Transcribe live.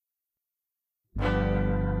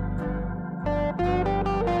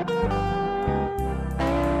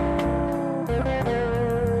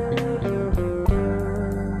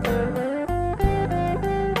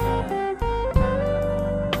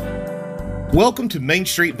Welcome to Main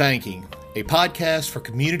Street Banking, a podcast for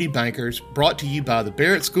community bankers brought to you by the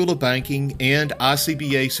Barrett School of Banking and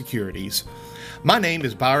ICBA Securities. My name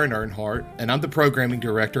is Byron Earnhardt, and I'm the Programming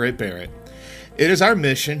Director at Barrett. It is our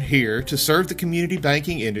mission here to serve the community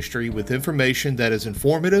banking industry with information that is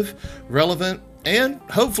informative, relevant, and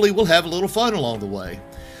hopefully we'll have a little fun along the way.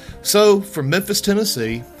 So, from Memphis,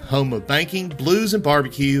 Tennessee, home of banking, blues, and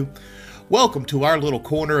barbecue, welcome to our little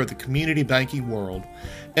corner of the community banking world.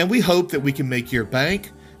 And we hope that we can make your bank,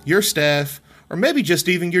 your staff, or maybe just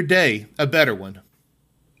even your day a better one.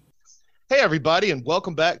 Hey, everybody, and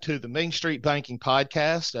welcome back to the Main Street Banking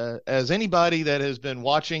Podcast. As anybody that has been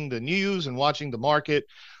watching the news and watching the market,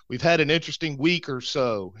 we've had an interesting week or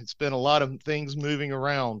so. It's been a lot of things moving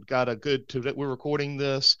around. We're recording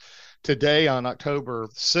this today on October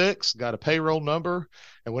 6th, got a payroll number.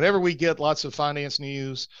 And whenever we get lots of finance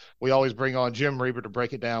news, we always bring on Jim Reber to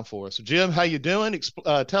break it down for us. So, Jim, how you doing?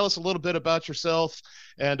 Tell us a little bit about yourself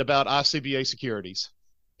and about ICBA Securities.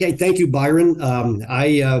 Okay, thank you, Byron. I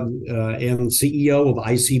am CEO of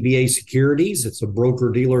ICBA Securities. It's a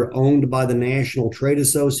broker-dealer owned by the National Trade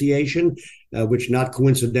Association, which not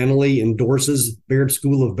coincidentally endorses Barrett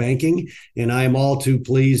School of Banking. And I am all too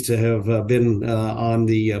pleased to have been on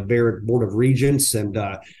the Barrett Board of Regents. And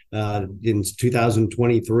in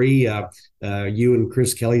 2023, you and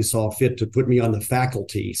Chris Kelly saw fit to put me on the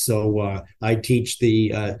faculty. So I teach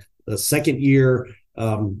the second year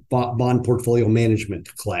bond portfolio management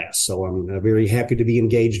class. So I'm very happy to be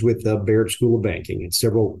engaged with the Barrett School of Banking at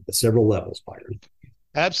several levels, Byron.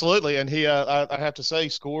 Absolutely, and he, I have to say,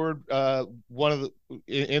 scored one of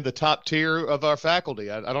in the top tier of our faculty.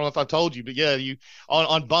 I don't know if I told you, but yeah, you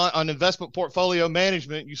on investment portfolio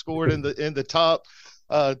management, you scored in the top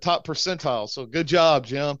percentile. So good job,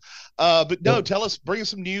 Jim. But no, tell us, bring us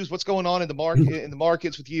some news. What's going on in the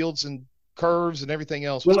markets with yields and curves and everything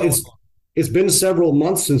else? It's been several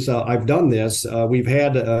months since I've done this. We've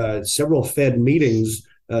had several Fed meetings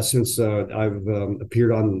since I've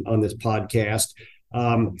appeared on this podcast.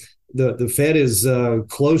 The Fed is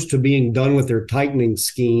close to being done with their tightening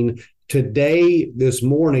scheme. This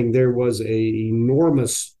morning, there was an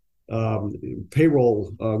enormous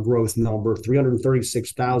payroll growth number.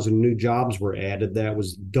 336,000 new jobs were added. That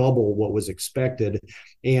was double what was expected.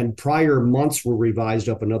 And prior months were revised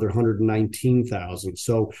up another 119,000.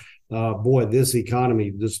 So boy, this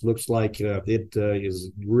economy just looks like it is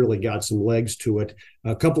really got some legs to it.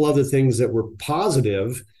 A couple other things that were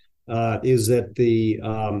positive is that the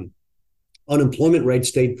unemployment rate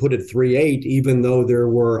stayed put at 3.8, even though there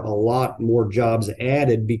were a lot more jobs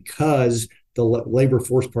added because the labor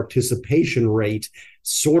force participation rate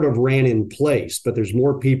sort of ran in place. But there's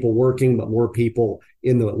more people working, but more people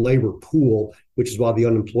in the labor pool, which is why the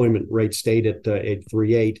unemployment rate stayed at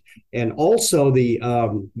 3.8. And also the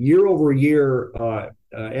year-over-year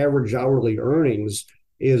average hourly earnings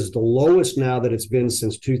is the lowest now that it's been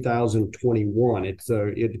since 2021.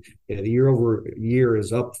 The year-over-year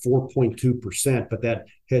is up 4.2%, but that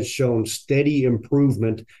has shown steady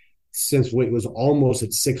improvement since it was almost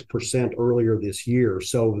at 6% earlier this year.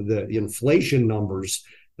 So the inflation numbers,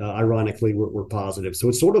 ironically, were positive. So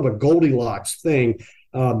it's sort of a Goldilocks thing.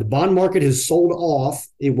 The bond market has sold off.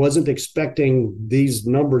 It wasn't expecting these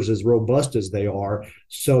numbers as robust as they are.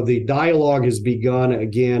 So the dialogue has begun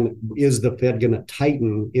again. Is the Fed going to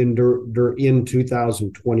tighten in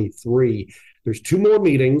 2023? There's two more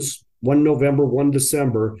meetings, one November, one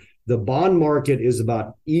December. The bond market is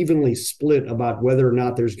about evenly split about whether or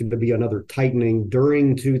not there's going to be another tightening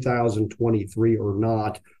during 2023 or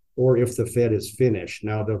not, or if the Fed is finished.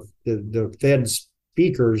 Now, the Fed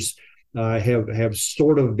speakers have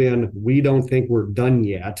sort of been, we don't think we're done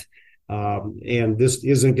yet. And this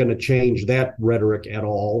isn't going to change that rhetoric at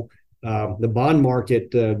all. The bond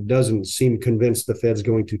market doesn't seem convinced the Fed's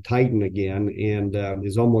going to tighten again and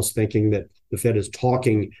is almost thinking that the Fed is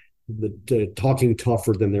talking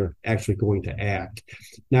tougher than they're actually going to act.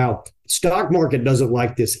 Now, stock market doesn't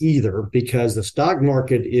like this either because the stock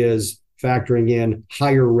market is factoring in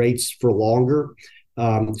higher rates for longer.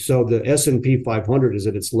 So the S&P 500 is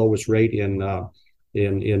at its lowest rate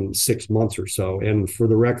in 6 months or so. And for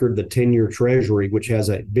the record, the 10-year Treasury, which has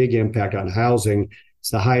a big impact on housing,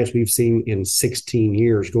 it's the highest we've seen in 16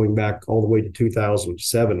 years, going back all the way to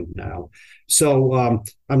 2007 now. So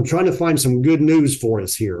I'm trying to find some good news for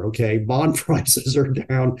us here, okay? Bond prices are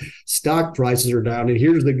down, stock prices are down, and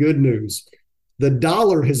here's the good news. The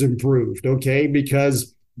dollar has improved, okay,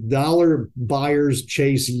 because dollar buyers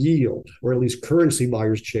chase yield, or at least currency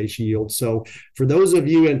buyers chase yield. So for those of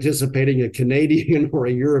you anticipating a Canadian or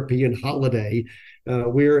a European holiday,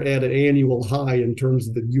 we're at an annual high in terms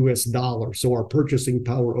of the U.S. dollar. So our purchasing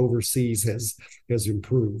power overseas has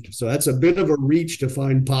improved. So that's a bit of a reach to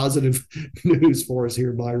find positive news for us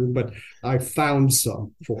here, Byron, but I found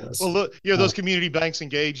some for us. Well, look, those community banks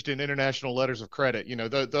engaged in international letters of credit,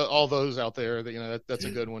 all those out there, that's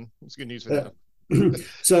a good one. It's good news for them.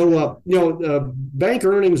 So, bank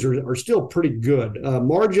earnings are still pretty good.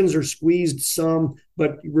 Margins are squeezed some,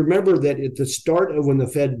 but remember that at the start of when the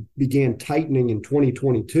Fed began tightening in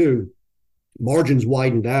 2022, margins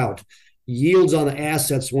widened out. Yields on the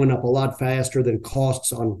assets went up a lot faster than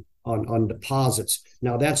costs on deposits.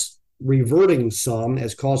 Now that's reverting some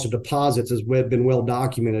as cost of deposits has been well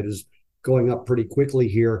documented is going up pretty quickly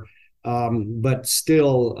here. But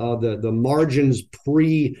still, the margins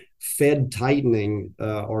pre-Fed tightening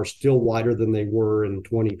are still wider than they were in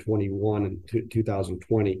 2021 and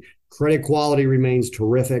 2020. Credit quality remains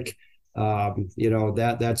terrific. That's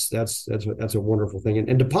a wonderful thing.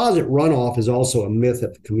 And deposit runoff is also a myth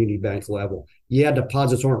at the community bank level. Yeah,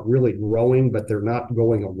 deposits aren't really growing, but they're not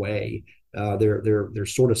going away. They're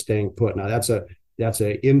sort of staying put. Now that's a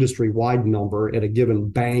industry-wide number. At a given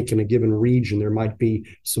bank in a given region, there might be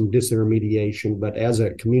some disintermediation, but as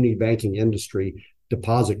a community banking industry,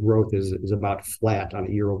 deposit growth is about flat on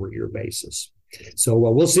a year-over-year basis. So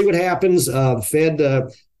we'll see what happens. Fed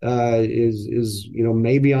is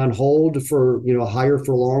maybe on hold for higher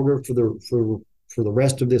for longer for the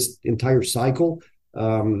rest of this entire cycle.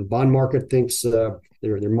 Bond market thinks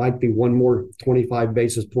there might be one more 25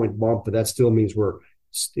 basis point bump, but that still means we're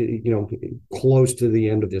close to the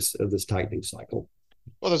end of this tightening cycle.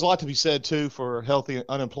 Well, there's a lot to be said too for healthy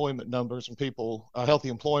unemployment numbers and healthy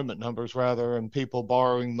employment numbers rather, and people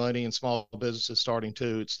borrowing money and small businesses starting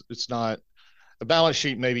to. It's not the balance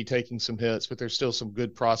sheet may be taking some hits, but there's still some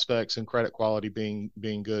good prospects and credit quality being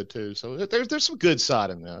good too. So there's some good side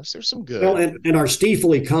in this. There's some good. Well, and our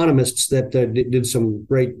Stifel economists that did some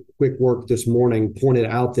great quick work this morning pointed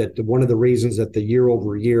out that one of the reasons that the year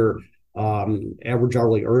over year average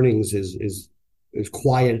hourly earnings is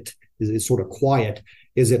quiet, is sort of quiet,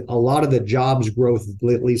 is that a lot of the jobs growth,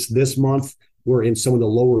 at least this month, were in some of the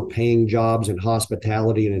lower paying jobs in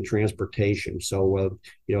hospitality and in transportation. So,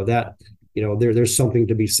 there's something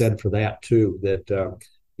to be said for that too, that, the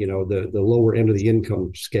lower end of the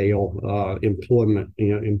income scale,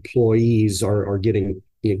 employees are getting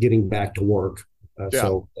back to work.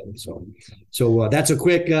 So that's a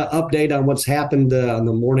quick update on what's happened on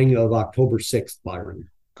the morning of October 6th, Byron.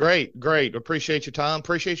 Great. Appreciate your time.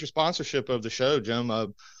 Appreciate your sponsorship of the show, Jim.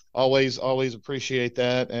 Always appreciate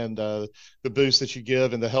that, and the boost that you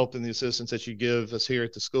give and the help and the assistance that you give us here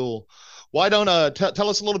at the school. Why don't tell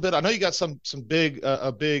us a little bit? I know you got some big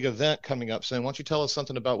a big event coming up soon. Why don't you tell us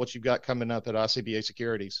something about what you've got coming up at ICBA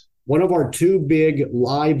Securities? One of our two big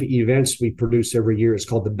live events we produce every year is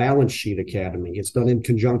called the Balance Sheet Academy. It's done in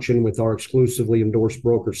conjunction with our exclusively endorsed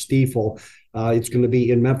broker, Stifel. It's going to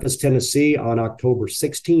be in Memphis, Tennessee on October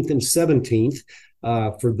 16th and 17th.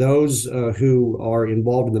 For those who are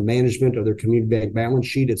involved in the management of their community bank balance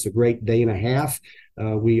sheet, it's a great day and a half.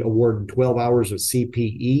 We award 12 hours of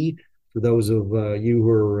CPE. For those of you who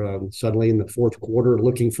are suddenly in the fourth quarter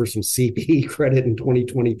looking for some CPE credit in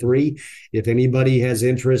 2023, if anybody has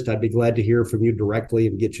interest, I'd be glad to hear from you directly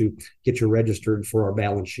and get you registered for our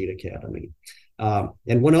Balance Sheet Academy.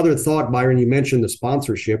 And one other thought, Byron, you mentioned the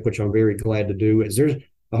sponsorship, which I'm very glad to do.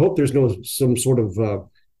 I hope there's some sort of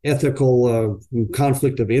ethical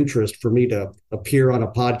conflict of interest for me to appear on a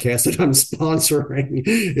podcast that I'm sponsoring.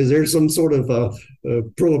 Is there some sort of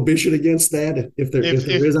prohibition against that? If there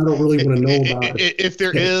is, I don't really want to know about it. If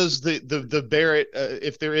there is, the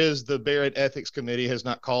Barrett Ethics Committee has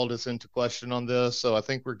not called us into question on this, so I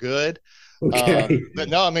think we're good. Okay. But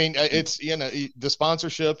no, I mean, it's, the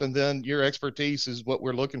sponsorship and then your expertise is what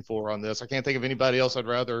we're looking for on this. I can't think of anybody else I'd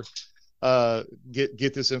rather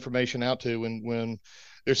get this information out to when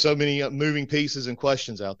there's so many moving pieces and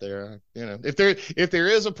questions out there. If there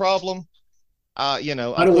is a problem, I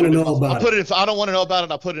don't want to know about it. I don't want to know about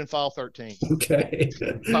it. I'll put it in file 13. Okay.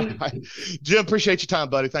 Right. Jim, appreciate your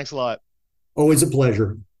time, buddy. Thanks a lot. Always a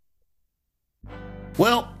pleasure.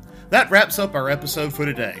 Well, that wraps up our episode for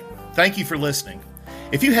today. Thank you for listening.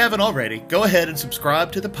 If you haven't already, go ahead and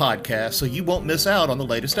subscribe to the podcast so you won't miss out on the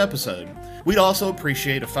latest episode. We'd also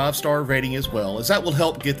appreciate a 5-star rating as well, as that will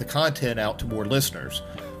help get the content out to more listeners.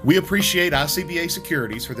 We appreciate ICBA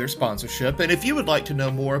Securities for their sponsorship, and if you would like to know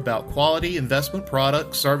more about quality investment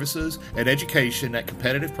products, services, and education at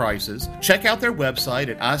competitive prices, check out their website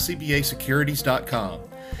at icbasecurities.com.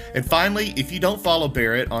 And finally, if you don't follow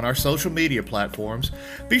Barrett on our social media platforms,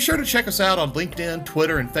 be sure to check us out on LinkedIn,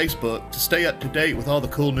 Twitter, and Facebook to stay up to date with all the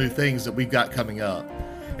cool new things that we've got coming up.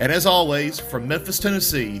 And as always, from Memphis,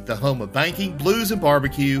 Tennessee, the home of banking, blues, and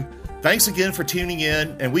barbecue, thanks again for tuning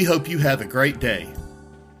in, and we hope you have a great day.